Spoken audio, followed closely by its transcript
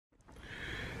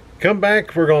Come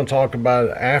back, we're going to talk about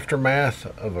the aftermath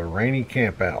of a rainy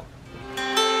camp out.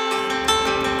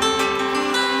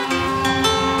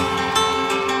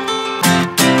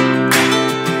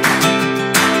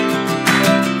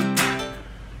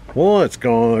 What's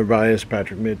going on, everybody? It's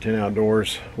Patrick, Mid-10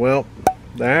 Outdoors. Well,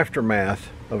 the aftermath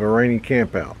of a rainy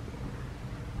camp out.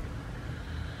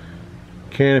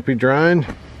 Canopy drying.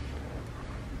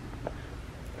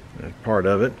 That's part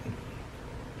of it.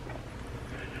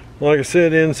 Like I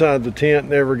said, inside the tent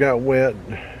never got wet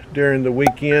during the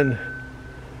weekend,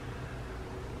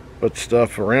 but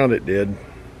stuff around it did.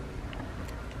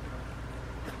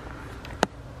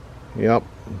 Yep,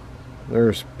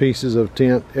 there's pieces of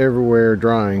tent everywhere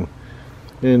drying,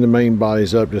 and the main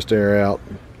body's up, just air out.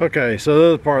 Okay, so the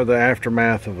other part of the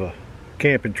aftermath of a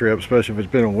camping trip, especially if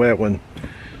it's been a wet one,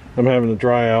 I'm having to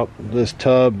dry out this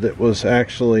tub that was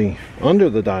actually under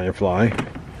the dying fly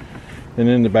and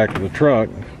in the back of the truck,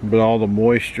 but all the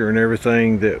moisture and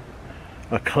everything that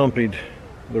accompanied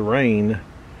the rain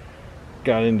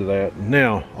got into that.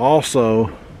 Now also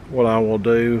what I will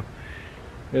do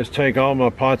is take all my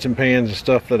pots and pans and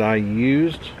stuff that I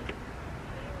used,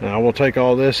 and I will take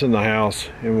all this in the house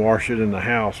and wash it in the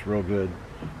house real good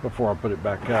before I put it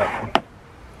back up.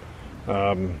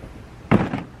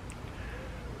 But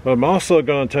I'm also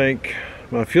going to take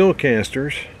my fuel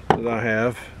canisters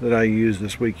that I used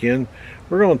this weekend.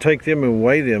 We're going to take them and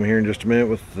weigh them here in just a minute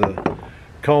with the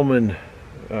Coleman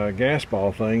gas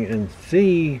ball thing and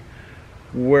see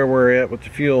where we're at with the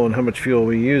fuel and how much fuel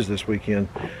we used this weekend.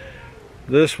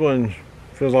 This one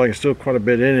feels like it's still quite a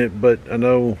bit in it, but I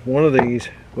know one of these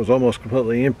was almost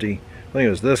completely empty. I think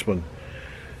it was this one.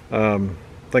 I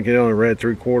think it only read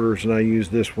 3/4, and I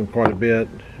used this one quite a bit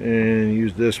and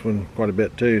used this one quite a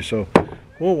bit too. So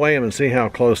we'll weigh them and see how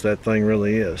close that thing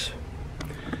really is.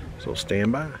 So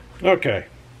stand by. Okay,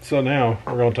 so now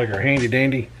we're going to take our handy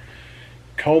dandy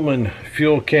Coleman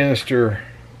fuel canister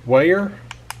weigher.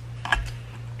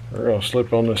 We're going to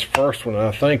slip on this first one.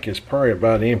 I think it's probably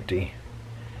about empty,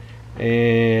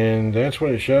 and that's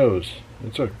what it shows.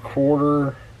 It's a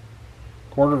quarter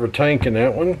of a tank in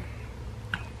that one.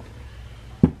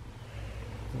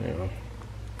 Yeah.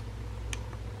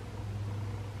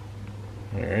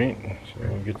 Alright, so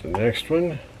we'll get the next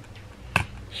one,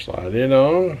 slide it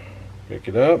on, pick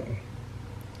it up.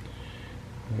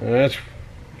 Now that's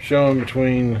showing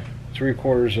between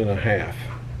 3/4 and a half.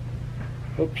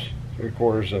 Oops,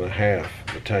 3/4 and a half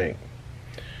the tank.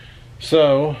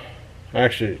 So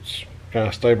actually it's kind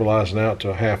of stabilizing out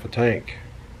to a half a tank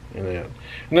in that,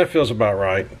 and that feels about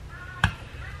right.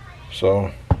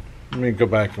 So let me go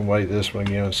back and weigh this one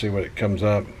again and see what it comes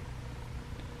up.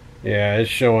 Yeah, it's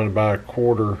showing about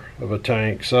 1/4 of a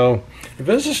tank. So if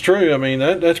this is true, I mean,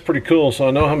 that's pretty cool. So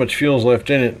I know how much fuel's left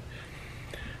in it.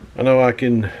 I know I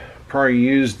can probably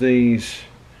use these,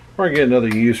 probably get another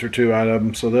use or two out of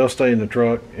them, so they'll stay in the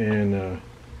truck and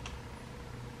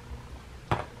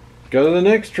go to the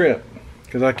next trip,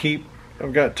 because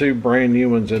I've got 2 brand new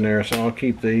ones in there, so I'll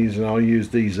keep these and I'll use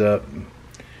these up.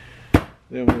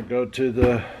 Then we'll go to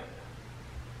the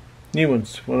new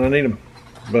ones when I need them.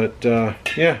 But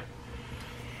yeah,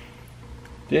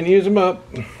 didn't use them up,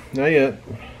 not yet.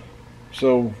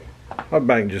 So I'll be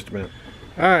back in just a minute.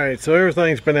 Alright, so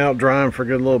everything's been out drying for a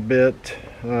good little bit.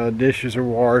 Dishes are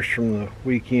washed from the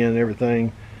weekend,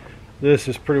 everything. This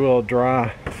is pretty well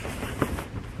dry.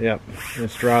 Yep,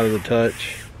 it's dry to the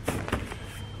touch.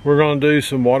 We're going to do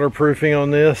some waterproofing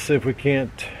on this if we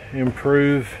can't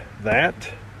improve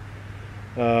that.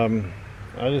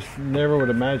 I just never would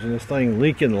imagine this thing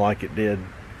leaking like it did,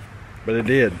 but it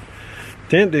did.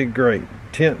 Tent did great.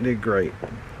 Tent did great.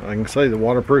 I can say the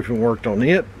waterproofing worked on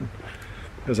it,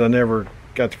 because I never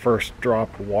got the first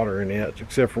drop of water in it,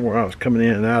 except for where I was coming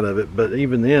in and out of it. But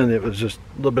even then, it was just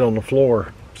a little bit on the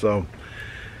floor. So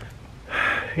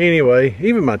anyway,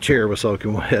 even my chair was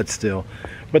soaking wet still.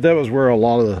 But that was where a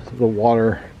lot of the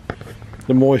water,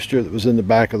 the moisture that was in the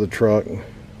back of the truck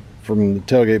from the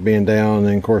tailgate being down,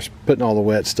 and of course putting all the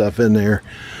wet stuff in there.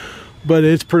 But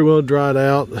it's pretty well dried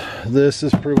out. This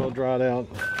is pretty well dried out.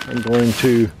 I'm going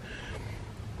to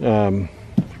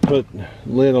put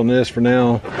lid on this for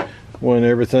now. When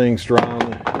everything's dry on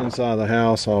the inside of the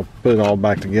house, I'll put it all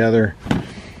back together.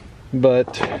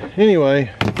 But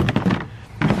anyway,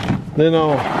 then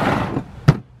I'll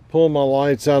pull my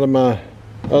lights out of my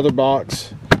other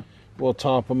box. We'll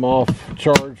top them off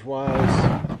charge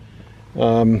wise.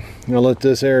 I'll let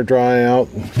this air dry out.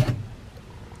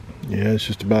 Yeah, it's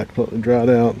just about completely dried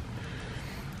out.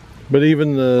 But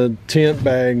even the tent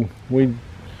bag, we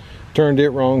turned it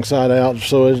wrong side out,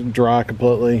 so it's dry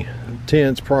completely.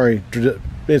 Tent's probably,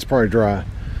 it's probably dry.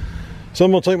 So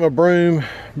I'm gonna take my broom,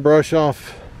 brush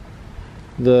off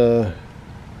the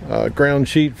ground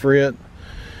sheet for it,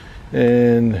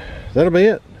 and that'll be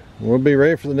it. We'll be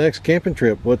ready for the next camping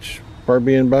trip, which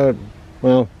probably be in about,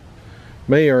 well,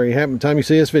 may already happen by the time you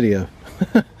see this video.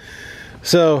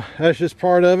 So that's just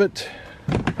part of it.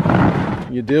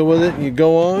 You deal with it and you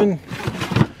go on.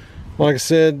 Like I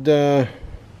said, gonna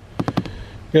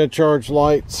charge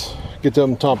lights, get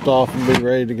them topped off, and be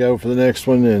ready to go for the next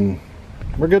one, and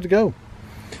we're good to go.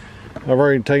 I've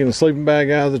already taken the sleeping bag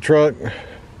out of the truck.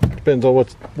 Depends on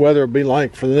what weather it'll be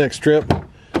like for the next trip,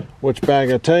 which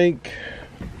bag I take.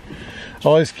 I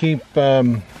always keep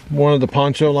one of the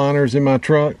poncho liners in my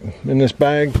truck in this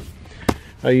bag.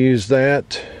 I use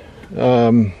that.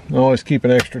 I always keep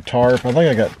an extra tarp. I think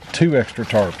I got 2 extra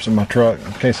tarps in my truck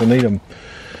in case I need them.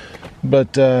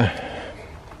 But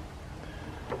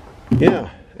yeah,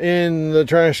 and the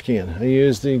trash can. I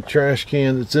use the trash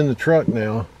can that's in the truck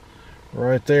now.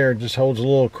 Right there, it just holds a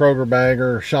little Kroger bag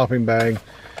or shopping bag.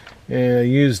 And I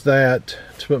use that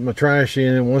to put my trash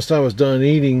in. And once I was done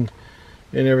eating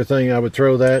and everything, I would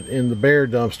throw that in the bear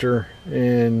dumpster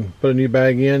and put a new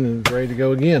bag in and ready to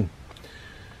go again.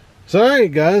 So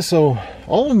alright guys, so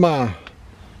all of my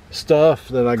stuff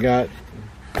that I got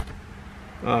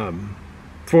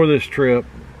for this trip,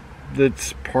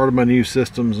 that's part of my new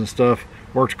systems and stuff,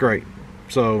 works great.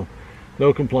 So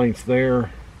no complaints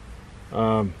there.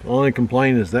 Only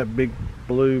complaint is that big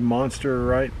blue monster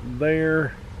right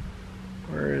there.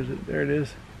 Where is it? There it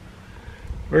is.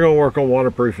 We're gonna work on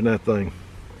waterproofing that thing,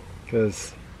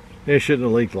 because it shouldn't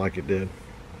have leaked like it did.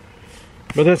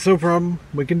 But that's no problem.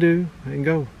 We can do and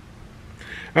go.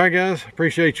 Alright guys,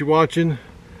 appreciate you watching.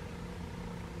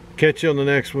 Catch you on the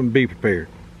next one. Be prepared.